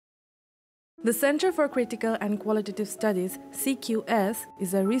The Center for Critical and Qualitative Studies, CQS,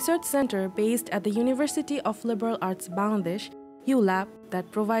 is a research center based at the University of Liberal Arts Bangladesh, ULAB,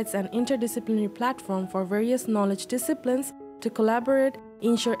 that provides an interdisciplinary platform for various knowledge disciplines to collaborate,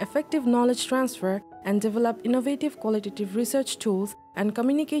 ensure effective knowledge transfer, and develop innovative qualitative research tools and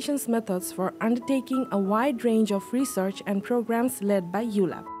communications methods for undertaking a wide range of research and programs led by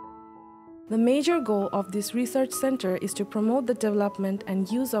ULAB. The major goal of this research center is to promote the development and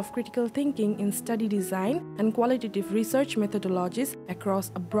use of critical thinking in study design and qualitative research methodologies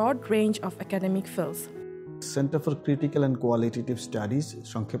across a broad range of academic fields. Center for Critical and Qualitative Studies,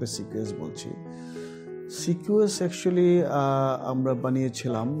 সংক্ষেপে CQS বলছি। CQS actually আমরা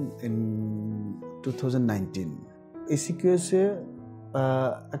বানিয়েছিলাম in 2019। এই CQS এ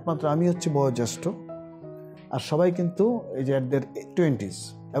একমাত্র আমি হচ্ছে বয়োজ্যেষ্ঠ, আর সবাই কিন্তু এই যে at their 20s,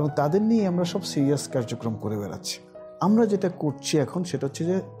 এবং তাদের নিয়ে আমরা সব সিরিয়াস কার্যক্রম করে বেড়াচ্ছি। আমরা যেটা করছি এখন সেটা হচ্ছে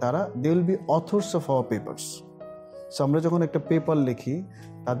যে তারা they will be authors of our papers. So আমরা যখন একটা পেপার লিখি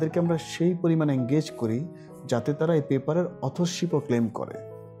তাদেরকে আমরা সেই পরিমাণে এঙ্গেজ করি যাতে তারা এই পেপারের অথরশিপও ক্লেম করে।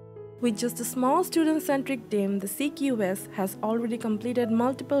 With just a small student-centric team, the CQS has already completed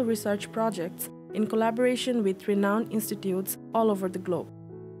multiple research projects in collaboration with renowned institutes all over the globe.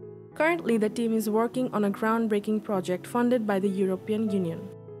 Currently, the team is working on a groundbreaking project funded by the European Union.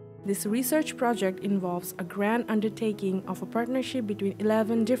 This research project involves a grand undertaking of a partnership between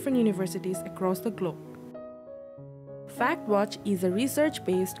 11 different universities across the globe. FactWatch is a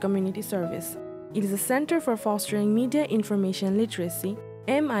research-based community service. It is a center for fostering media information literacy,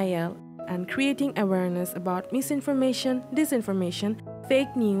 MIL, and creating awareness about misinformation, disinformation,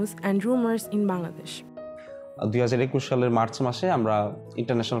 fake news, and rumors in Bangladesh. 2021 সালের March মাসে আমরা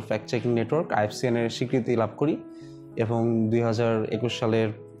international fact checking network IFCN এর স্বীকৃতি লাভ করি এবং 2021 সালের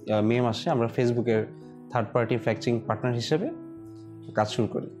মে মাসে আমরা ফেসবুকের third party fact checking partner হিসেবে কাজ শুরু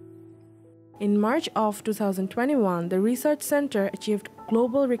করি। In March of 2021, the research center achieved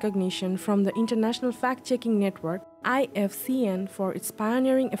global recognition from the International Fact-Checking Network, IFCN, for its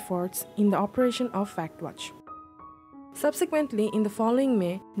pioneering efforts in the operation of FactWatch. Subsequently, in the following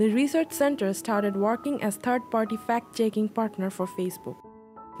May, the research center started working as third-party fact-checking partner for Facebook.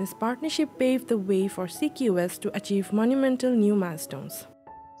 This partnership paved the way for CQS to achieve monumental new milestones.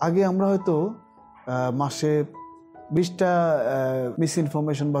 আগে আমরা হয়তো মাসে 20টা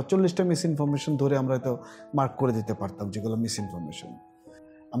misinformation বা 40টা misinformation ধরে আমরা হয়তো mark করে দিতে পারতাম যেগুলো মিসইনফরমেশন।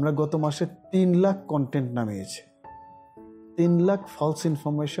 আমরা গত মাসে 3 lakh content নামিয়েছি, 3 lakh false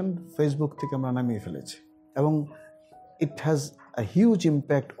information Facebook থেকে আমরা নামিয়ে ফেলেছি, এবং it has a huge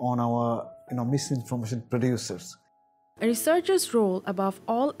impact on our misinformation producers. A researcher's role above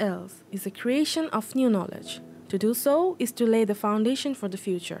all else is the creation of new knowledge. To do so is to lay the foundation for the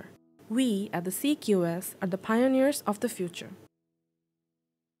future. We at the CQS are the pioneers of the future.